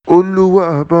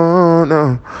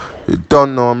Oluwabana. You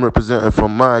don't know I'm representing for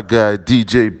my guy,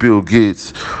 DJ Bill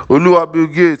Gates. Oluwa Bill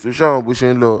Gates, Oshan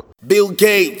Bushin Law. Bill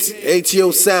Gates,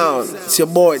 ATO Sound. It's your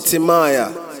boy,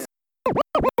 Timaya.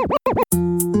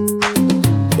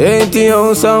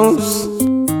 ATO Sounds.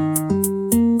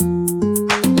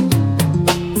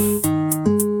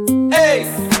 Hey!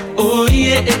 Oh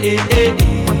yeah, eh, eh, eh.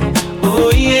 Oh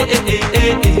yeah, eh, eh,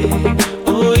 eh, eh.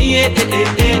 Oh yeah, eh, eh,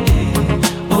 eh, eh.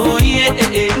 Oh yeah, eh,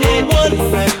 eh, eh. One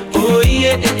night. Oh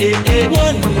yeah, eh, eh, eh.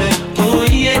 One night. Oh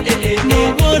yeah, eh, eh,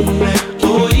 eh. One night.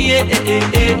 Oh yeah, eh,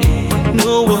 eh, eh.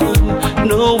 No one,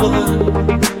 no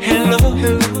one. Hello,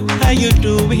 hello, how you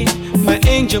doing? My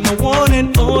angel, my one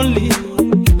and only.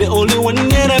 The only one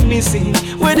that I'm missing.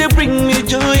 Where they bring me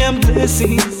joy and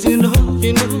blessings. You know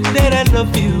that I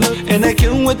love you. And I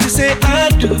can't wait to say I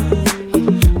do.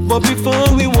 But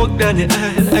before we walk down the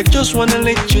aisle, I just wanna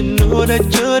let you know that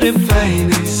you're the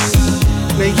finest.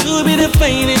 Now you be the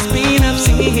finest being I've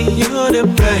seen. You're the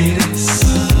brightest.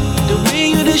 The way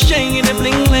you the shine, you the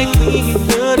bling like me.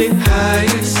 You're the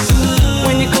highest.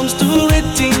 When it comes to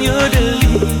rating, you're the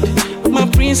lead. My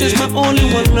princess, my only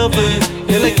one lover.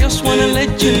 And I just wanna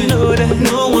let you know that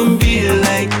no one be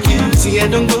like you. See, I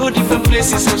don't go different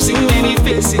places, I've seen many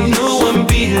faces. No one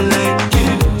be like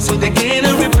you. So they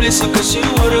cannot replace you, cause you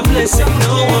are a blessing.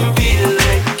 No one be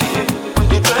like you.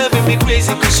 You're driving me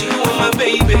crazy, cause you are my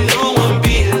baby. No one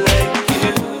be like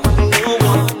you. No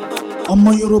one.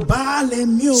 Omo Yoruba, let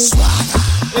me swagger.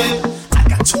 I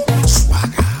got too much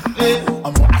swagger.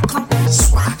 Omo, I come with the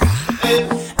swagger.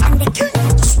 I'm the king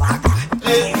of the swagger.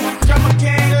 I'm a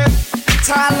king.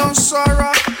 Talon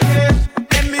Sarah.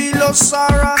 Emilio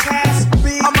Sarah.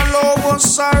 I'm a low one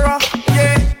Sarah.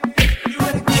 Yeah. You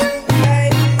are the king.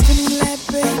 Feel me like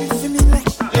baby, feel me like.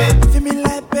 Feel me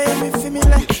like baby, feel me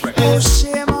like. Oh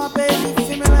shit, my baby,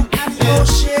 feel me like. Oh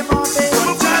shit, my baby.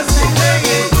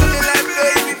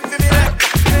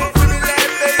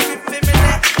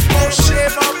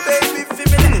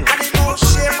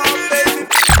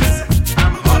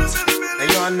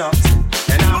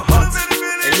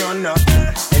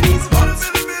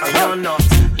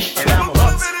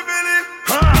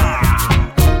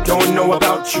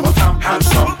 About you, I'm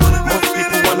handsome. Most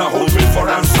people wanna hold me for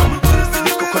ransom. Still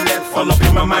you could collect fall up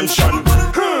in my mansion.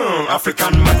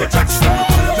 African Michael Jackson.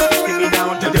 Just take me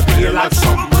down till they feel like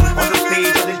some. On the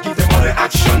stage, I just give them all the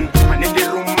action. And in the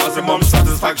room, as a mom's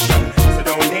satisfaction. So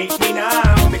don't hate me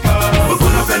now, because we're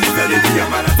gonna very, very be a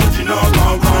man. I thought you know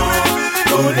wrong.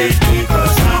 Don't hate me,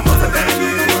 cause I'm what I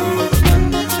value.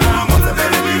 I'm what I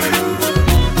value.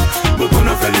 We're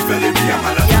gonna very, very be a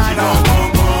man. I thought you know wrong.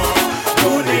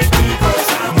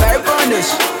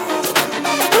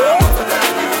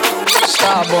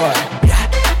 Starboy. Yeah.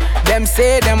 Them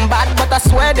say them bad, but I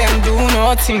swear them do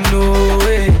nothing, no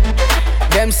way.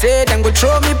 Them say them go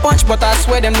throw me punch, but I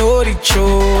swear them no reach,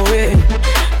 oh way.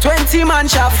 20 man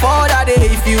shall fall that day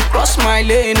if you cross my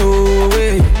lane, oh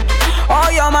way.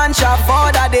 All your man shall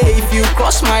fall that day if you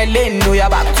cross my lane. No, you're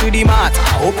back to the mat,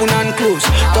 open and close,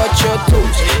 touch your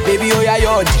toes. Baby, oh yeah,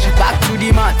 you're back to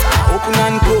the mat, open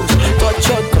and close, touch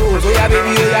your toes. Oh yeah,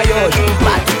 baby, oh yeah, you're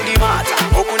back to the mat,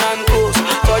 open and close,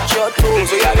 touch your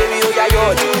toes. Oh yeah, baby, oh yeah,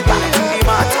 you're back to the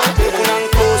mat, open and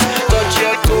close, touch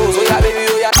your toes. Oh yeah, baby,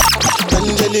 oh yeah.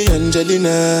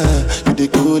 Angelina, you the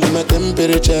cool in my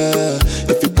temperature.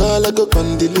 If you call, I go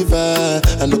come deliver.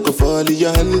 I no go fall in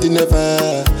your hand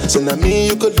never. So now me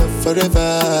you could love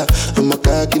forever. I'm a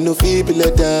cocky no feeble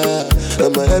letter.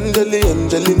 I'm a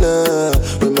Angelina,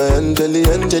 with my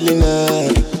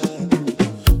Angelina.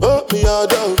 Oh me all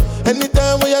down.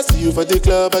 Anytime when I see you for the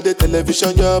club or the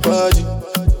television, your body.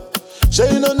 Sure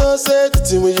you know say the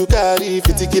thing when you carry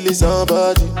 50 kill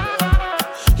somebody.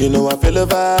 You know I feel a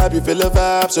vibe, you feel a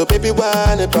vibe, so baby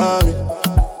whine about me.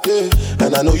 Yeah,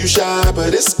 and I know you shy,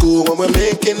 but it's cool when we're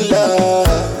making love.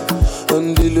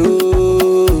 On the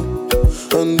low,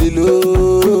 on the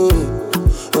low,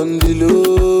 on the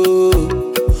low,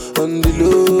 on the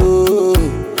low,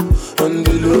 on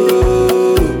the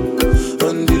low,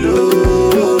 on the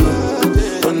low,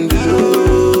 on the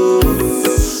low.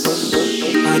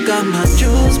 I got my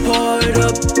juice poured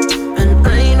up, and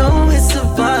I know it's a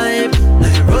vibe.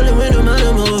 Rolling with a man,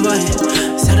 I'm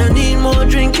alright. Said I need more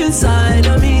drink inside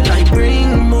of me, like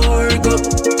bring more up.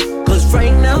 Cause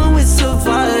right now it's a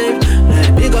vibe.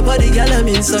 Like big up all the gal I'm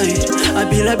inside. I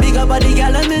be like big up all the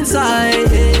gal I'm inside.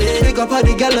 Hey, big up all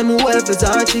the gal I'm wear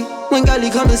Versace. When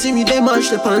Gali come and see me, they mash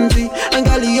the panty. And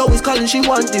Gali always calling, she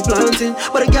want the planting.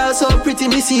 But the girl so pretty,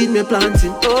 me seed me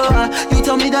planting. Oh, you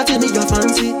tell me that is me your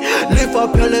fancy. Lift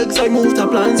up your legs, I move to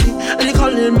planty. And you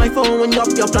calling my phone when you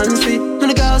up your plans free. And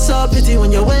the girl so pretty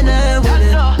when you winning.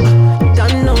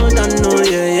 Don't know.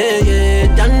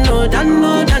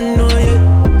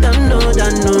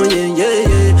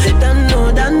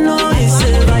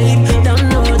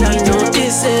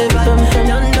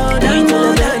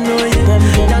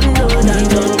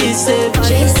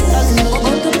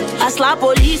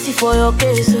 party for your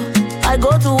case. I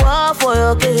go to war for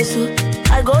your case.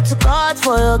 I go to court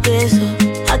for your case.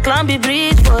 I climb the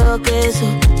bridge for your case.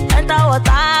 Enter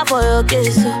water for your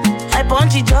case. I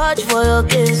punch the judge for your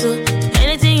case.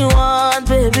 Anything you want,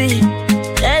 baby,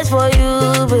 that's for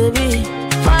you, baby.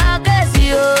 For your case,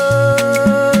 yo.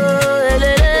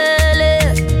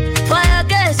 For your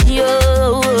case, yo.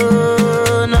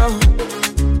 No.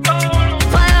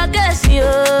 For your case,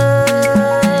 yo.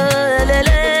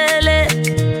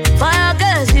 For your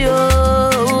case, yo.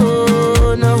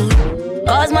 No.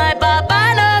 'Cause my papa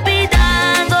no be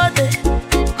Dangote.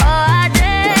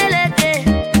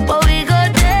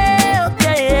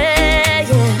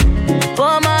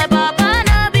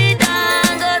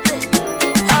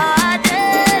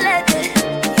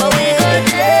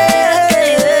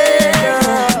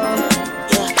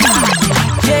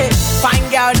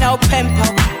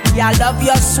 Yeah, I love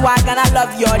your swag and I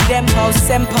love your tempo,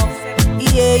 simple.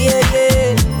 Yeah, yeah,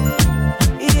 yeah.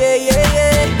 Yeah, yeah,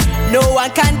 yeah. No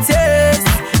one can taste,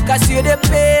 'cause you're the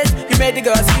best. You made the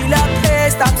girls feel a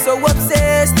taste. I'm so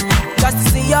obsessed, just to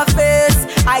see your face.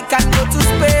 I can go to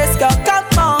space, girl, come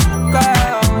on,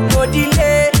 girl. No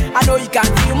delay, I know you can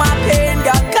feel my pain,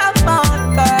 girl, come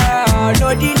on, girl.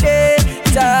 No delay,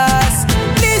 just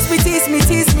please me, tease me,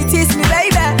 tease me, tease me,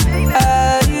 baby.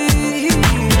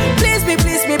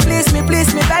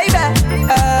 Please me, baby.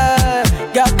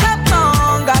 Girl, come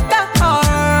on, girl, come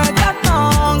on, come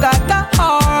on, girl, come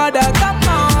on, come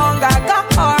on, girl,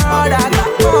 come on, girl,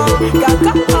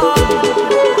 come on.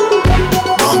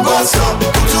 Bongoso,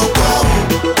 utukwao,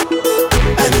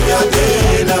 eni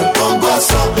yadena.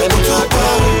 Bongoso,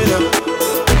 utukwao,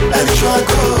 eni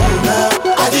shwagona.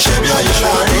 Adi shebi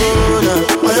ayishari,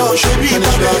 ayo shebi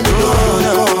babena.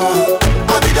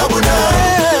 Abidabuna,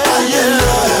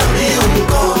 ayela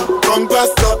miungo.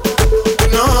 Conquesta, you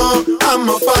know I'm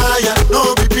on fire. No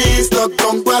be beast, no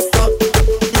conquesta.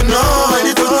 You know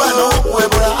anything I know,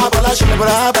 but I abalash.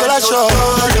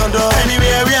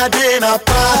 Anywhere we are doing a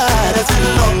part, that's in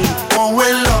love. One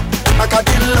way love, I got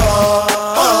in love.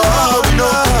 Oh, we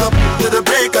know to the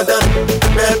break of dawn,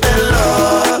 baby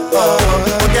love.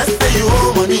 Guess that you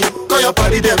owe money, call your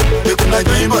party them. They could like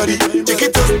anybody. Take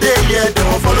it to stay, yeah, they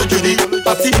won't follow Judy.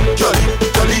 Party, jolly,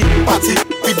 jolly, party,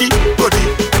 with the body.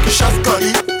 Shots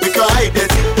curry, we can hide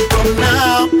it from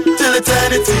now till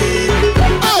eternity.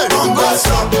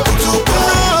 Bongoso, utupa.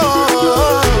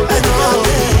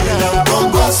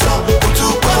 Bongoso,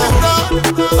 utupa.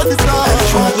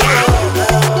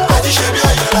 Adi shebi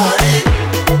ayalari,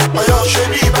 ayo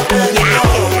shebi babeli.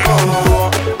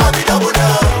 Abidabuna,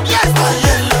 yes,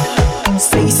 ayela.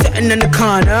 Say you sitting in the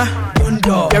corner.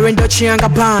 You're in Dolce &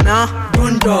 Gabbana.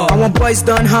 I want boys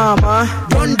done hammer.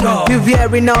 You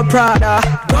wearing no Prada.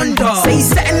 Say you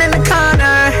sitting in the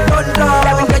corner.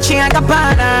 You're in Dolce &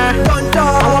 Gabbana. I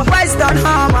want boys done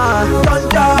hammer.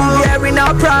 You wearing no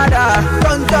Prada.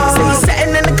 Say you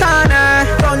sitting in the corner.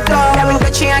 You're in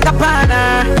Dolce & Gabbana.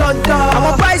 I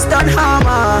want boys done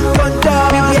hammer.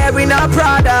 You wearing no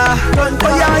Prada. Oh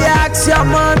yeah, ask your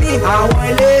mommy. I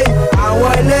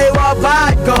want lay what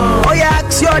bad gun. Oh yeah,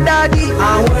 ask your daddy. I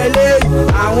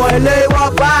want lay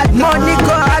what bad gun. Money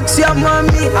go ask your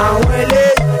mommy. I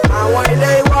want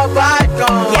lay what bad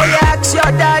gun. Oh yeah, ask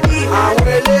your daddy. I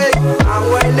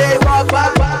want lay what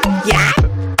bad gun. Yeah.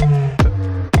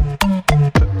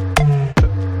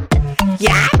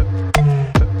 Yeah.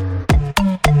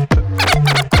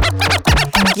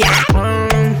 Yeah.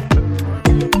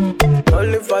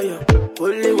 Holy fire,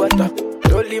 holy water,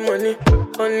 holy money,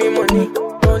 only money,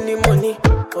 only money,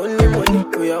 only money.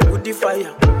 We are woody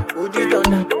fire, woody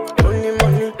thunder, only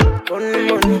money, only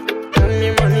money, only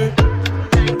money.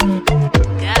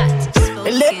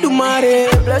 Let the money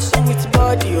bless you with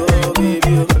body, oh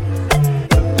baby.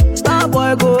 Star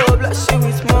boy go bless you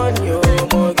with money, oh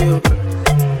my girl.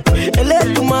 Let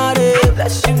the money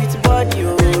bless you with body,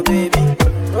 oh baby.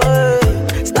 Hey.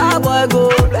 Star boy go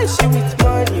bless you with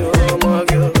money, oh my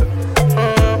girl.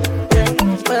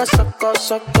 Yeah. Sucker,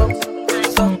 sucker,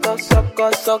 sucker,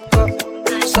 sucker, sucker,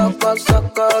 sucker,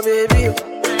 sucker, baby.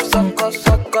 Sucker,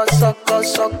 sucker, sucker,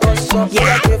 sucker, sucker.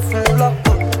 Yeah, give him lock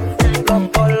up,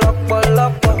 lock up, lock up,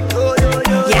 lock up.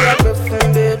 Yeah, give him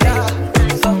baby.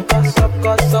 Sucker,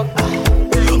 sucker, sucker.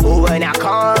 Oh, when I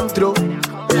come through,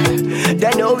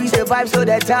 they know we survive, so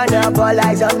they turn up all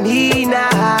eyes on me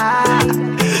now.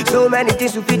 So many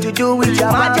things we fit to do with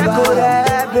your magic,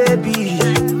 baby.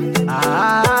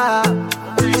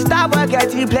 Stop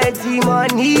getting plenty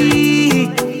money.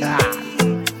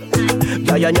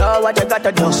 Yo, you know what you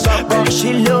gotta do. Baby,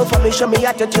 she low for me, show me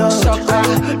how to do.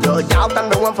 No doubt I'm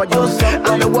the one for you.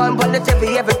 I'm the one positive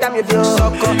every time you do.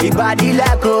 Your body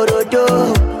like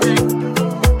Orodo.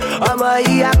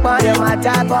 yí apọ̀lẹ̀ máa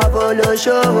tábọ̀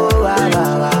bolóṣòwò wà wà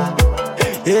wà.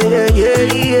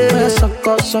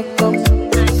 Sọkọ sọkọ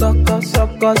sọkọ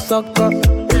sọkọ sọkọ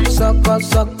sọkọ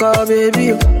sọkọ bébí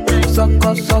o. Sọkọ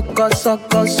sọkọ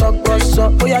sọkọ sọkọ sọ.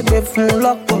 Ó yá gbé fún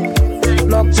lọ́pọ̀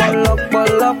lọ́pọ̀ lọ́pọ̀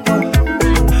lọ́pọ̀.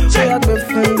 Ó yá gbé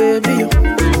fún bébí o.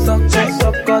 Sọkọ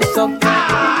sọkọ sọkọ.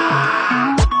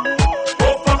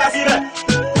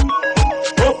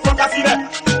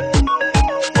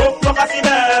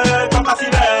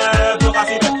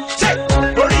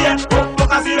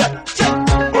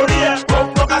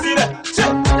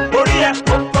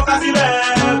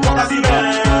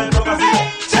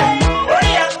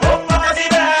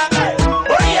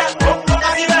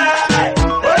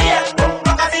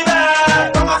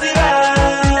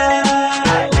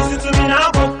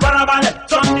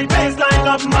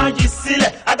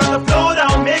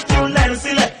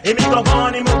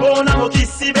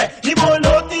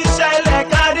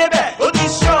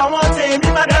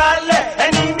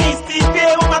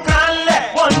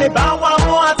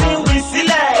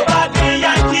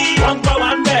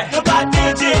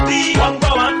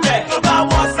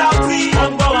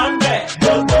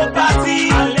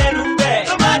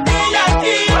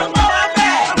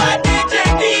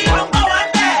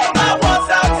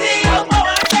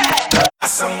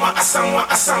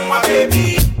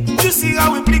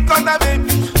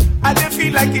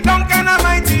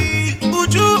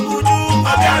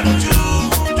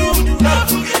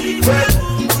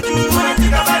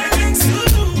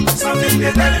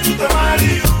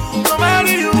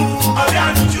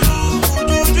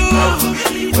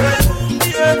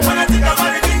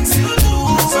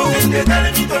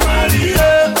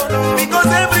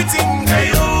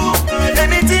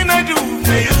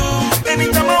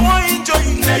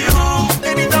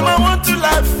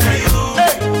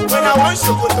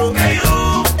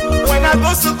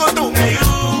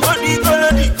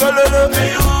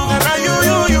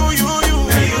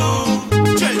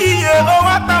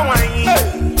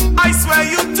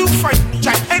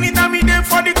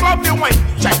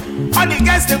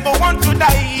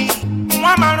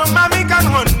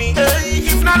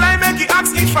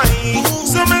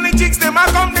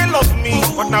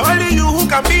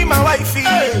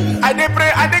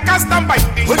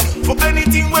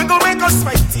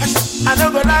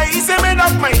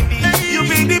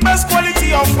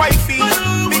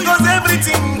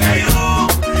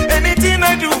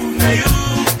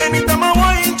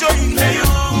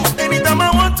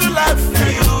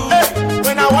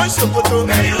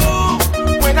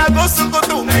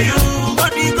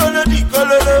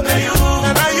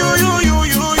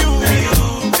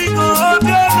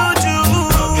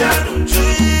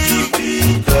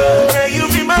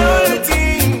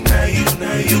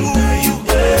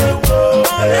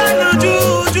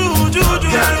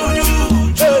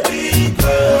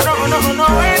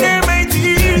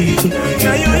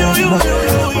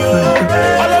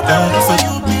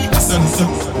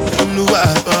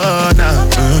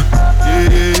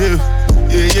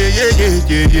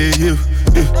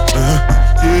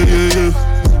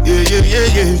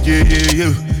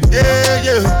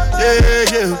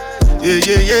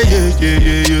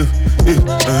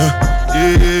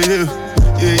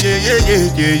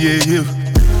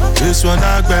 This one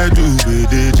I gotta do with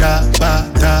the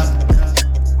jabata.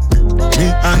 Me,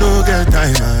 I no get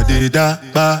time, I did da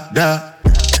ba da.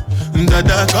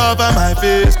 Dada cover my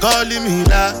face, calling me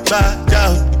la ba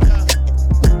da.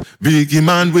 Biggie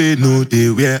man, we know they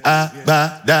wear a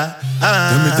ba da.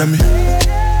 Tell me,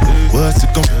 what's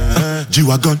it gon'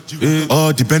 G-Wagon,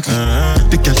 all the Bentley,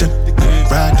 the Kelton,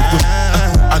 ride the whip,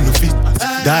 I no feet,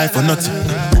 die for nothing.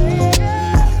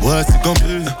 What's it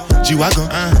gon' G-Wagon,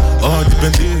 all the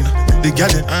Bentley, the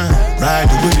Kelton, ride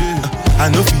the whip, I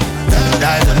no feet,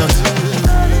 die for nothing.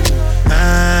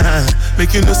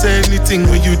 Make you no say anything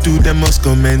when you do, they must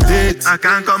commend it. I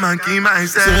can't come and keep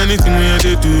myself. So anything when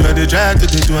you do, I they try to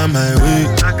do on my way.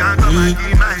 I can't come and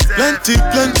keep myself.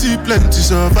 Plenty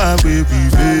survive where we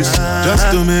face. Just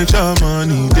to make sure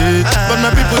money day. But my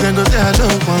people then go say I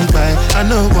don't want buy, I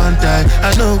don't want die,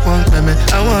 I don't want payment,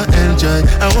 I want enjoy,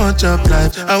 I want job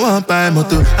life, I want buy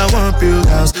motor, I want build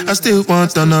house, I still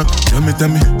want turn up. Tell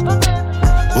me,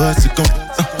 what's it gon'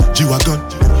 G-Wagon,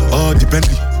 all the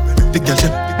Bentley, the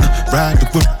Kelton, ride the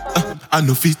whip, I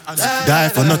no feet, die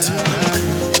for nothing.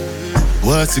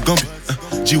 What's it gon'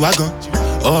 be? G-Wagon,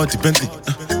 all the Bentley,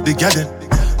 the Kelton,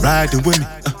 ride the whip,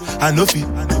 I no feet,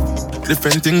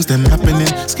 Different things them happening,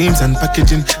 schemes and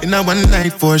packaging. In a one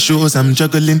night, 4 shows I'm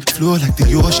juggling. Flow like the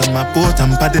ocean, my boat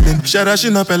I'm paddling.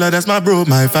 Sharashi no fella, that's my bro,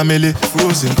 my family.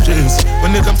 Frozen dreams.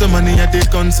 When it comes to money, I did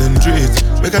concentrate.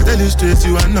 Make I tell you straight,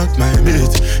 you are not my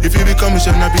mate. If you become a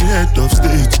shall not be head of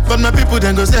state. But my people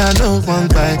then go say I know one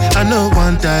buy, I know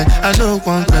one die, I know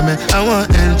one climate. I want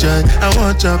enjoy, I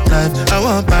want job life, I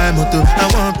want buy motor, I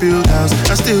want build house,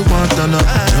 I still want to know.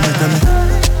 Tell me,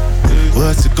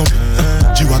 what's it come?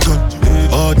 G-Wagon,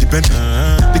 all depend.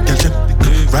 The girl them,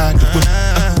 ride the whip.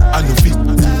 I know feet,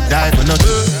 die for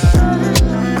nothing.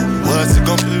 What's it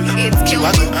come?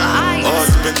 G-Wagon, all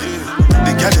depend.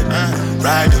 The girl them,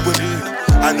 ride the whip.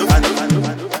 I know.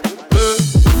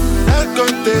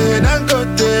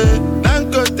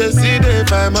 Dangote, see they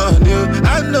buy money.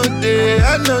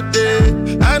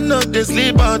 I know they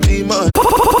sleep on the money.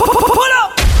 Pull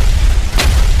up.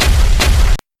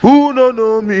 Who don't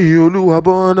know me,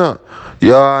 Oluwabona?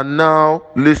 You are now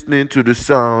listening to the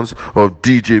sounds of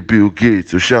DJ Bill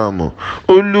Gates, Oshamo.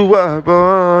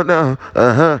 Oluwabona,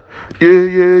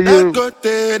 yeah.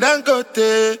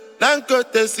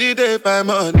 Dangote, see they buy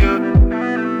money.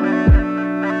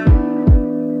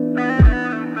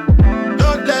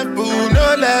 No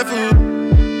level.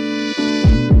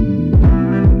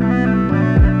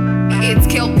 It's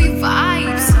Kelpie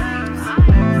Vibes.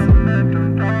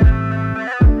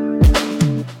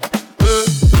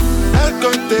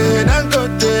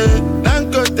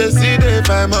 Dangote, see they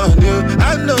buy money.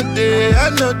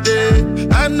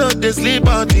 I know they sleep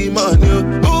on the money.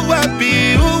 Who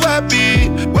happy?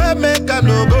 Where make I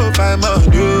no go find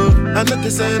money? I know they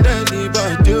send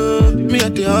anybody. Me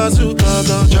at the hustle, come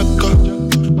check up.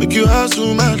 Make you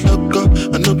hustle, my luck.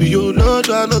 I know be your lord,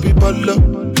 I know be baller.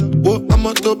 Oh, I'm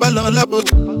a to baller, I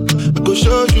go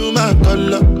show you my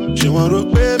color. She want to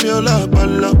pay me all up,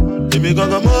 baller. Give me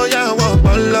gonna more, yeah, I want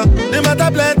baller. They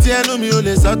matter plenty, I know me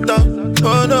only satan.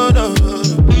 Oh, no.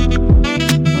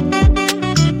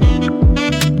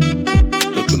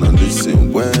 Looking and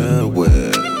listen well.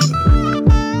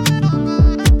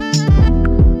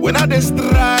 When I dey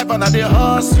strive and I dey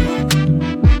hustle,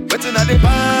 waiting I dey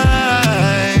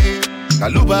find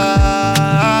Kaluba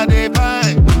I dey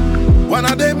find. When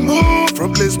I dey move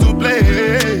from place to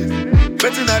place,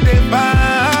 waiting I dey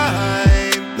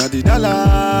find. Now the dollar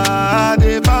I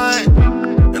dey find.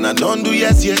 And I don't do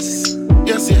yes.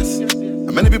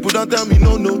 And many people don't tell me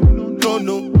no.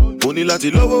 Only lati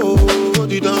lowo,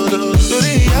 di don.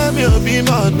 Sorry, I'm your be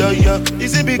mother, yeah.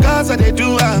 Is it because I dey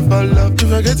do I for love?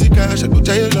 If I get the cash, I go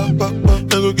tell you love, I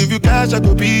go give you cash, I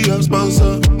go be your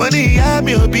sponsor. Money, I'm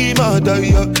your be mother,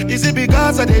 yeah. Is it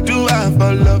because I dey do I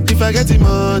for love? If I get the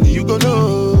money, you go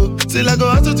know. Till I go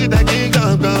out to the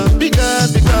kingdom,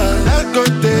 because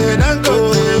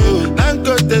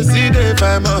Dangote, see they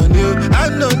buy money. I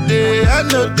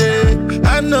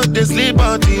know they sleep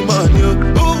on the money.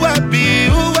 Who happy?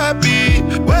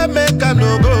 Where make I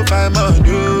no go find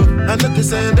money? I know they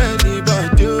send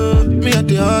anybody. Me at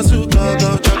the hustle, go check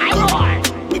up.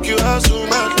 Make you hustle,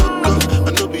 my luck. I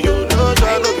know be your lord,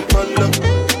 I know be baller.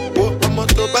 Oh, I'm a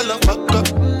to baller, fuck up.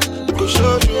 I go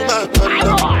show you my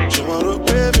color. She want to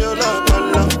pay me all up,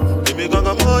 baller. Give me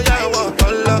gonna more, yeah, I want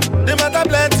baller. They matter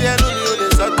plenty, I know you only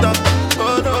satan.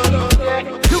 Oh, no.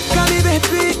 Look at me,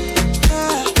 baby.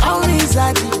 How is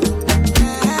that?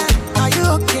 Are you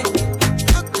okay?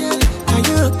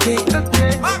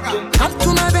 Come to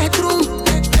my bedroom,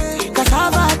 cause I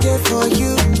have a day for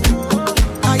you.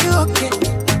 Are you okay?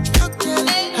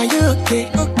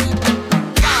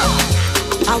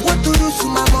 I want to use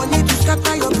my money to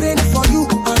scatter your brain for you.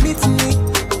 Permit me.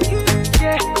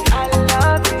 Yeah, I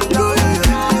love you.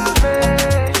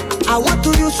 I want to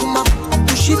use my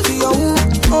to shift your womb.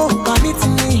 Oh, permit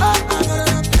me.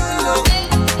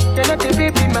 You're not the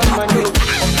baby, my money.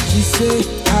 She say,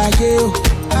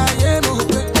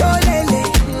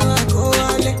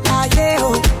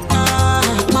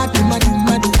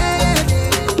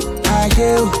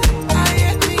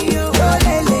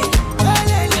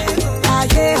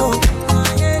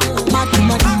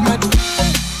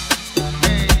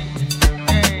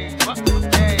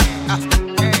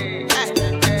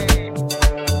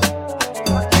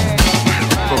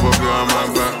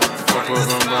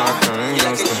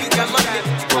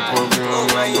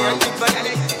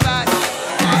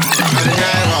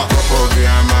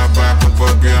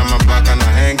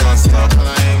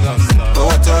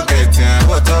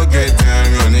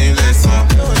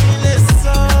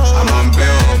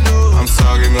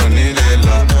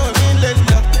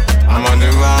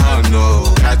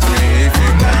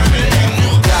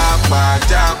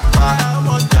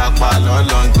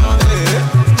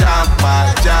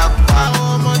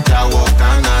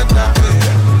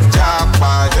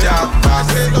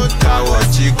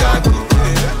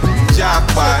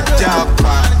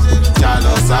 Japa,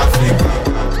 Jalos Africa.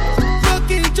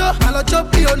 Joe, I love Joe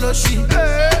Piolo, she.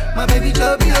 My baby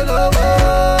Joe Piolo.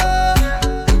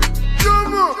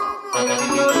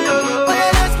 Oh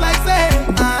yeah, that's like saying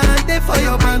I'm there for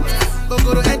your man. Go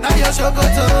to enter your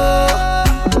shokoto.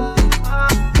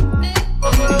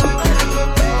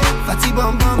 Fatty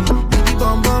bum bum, biggie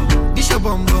bum bum, dish your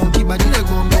bum bum, keep body leg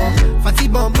bum bum. Fatty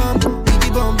bum bum,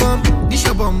 biggie bum bum, dish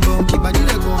your bum bum, keep body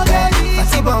leg bum bum.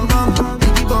 Fatty bum bum,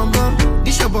 biggie bum bum,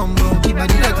 dish your bum bum, keep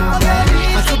body leg bum bum.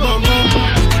 Fatty bum bum,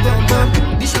 biggie bum bum,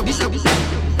 dish your bum bum.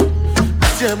 I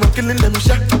see I'm killing them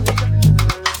shot.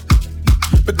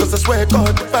 Because I swear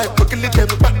God, the fight we're killing them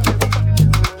back.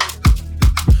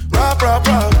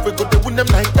 Rah, we go to win them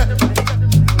like that.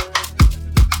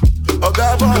 Oh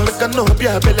God, boy, make a no be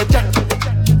a belly jack.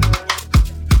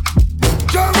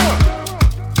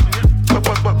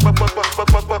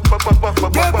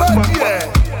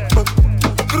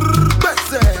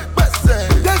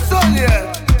 That's all, yeah.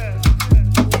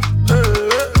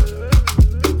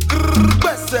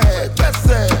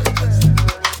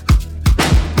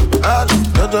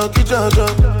 Jaja,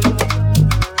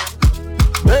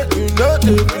 make you know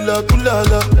they feel like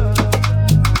kulala.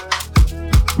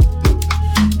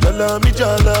 Jala mi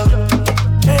jala,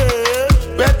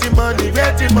 where the money,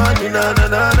 na na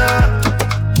na na.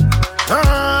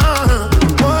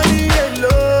 Money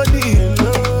alone,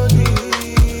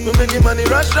 we making money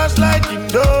rush like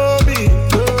Indomie.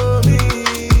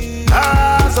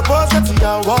 Suppose that's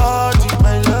your word,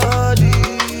 my lordy.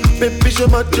 Baby, show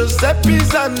my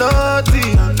Giuseppe's a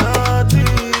naughty.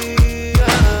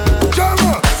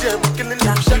 Jama, see I'm killing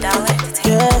them shit.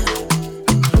 Yeah,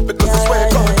 because I swear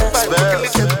God, if I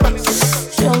killing them back.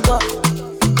 Shunko,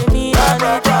 give me a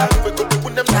nigga. We go to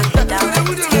win them like that.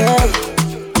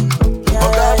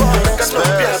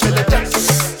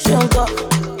 Shunko,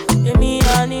 give me a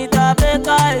nigga.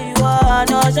 Beka iwa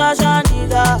no shasha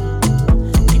nigga.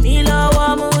 Give me lowa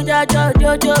muja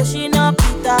jojo shina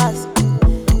pitas.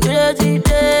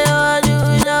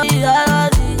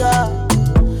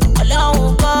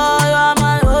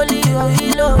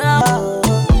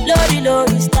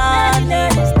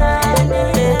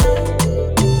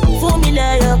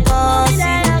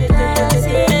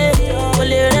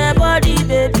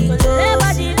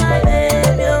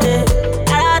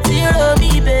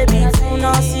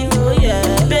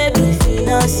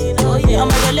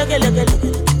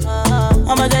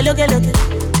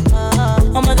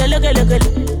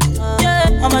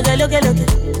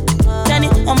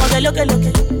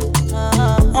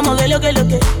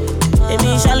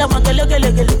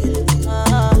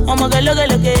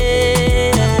 Look.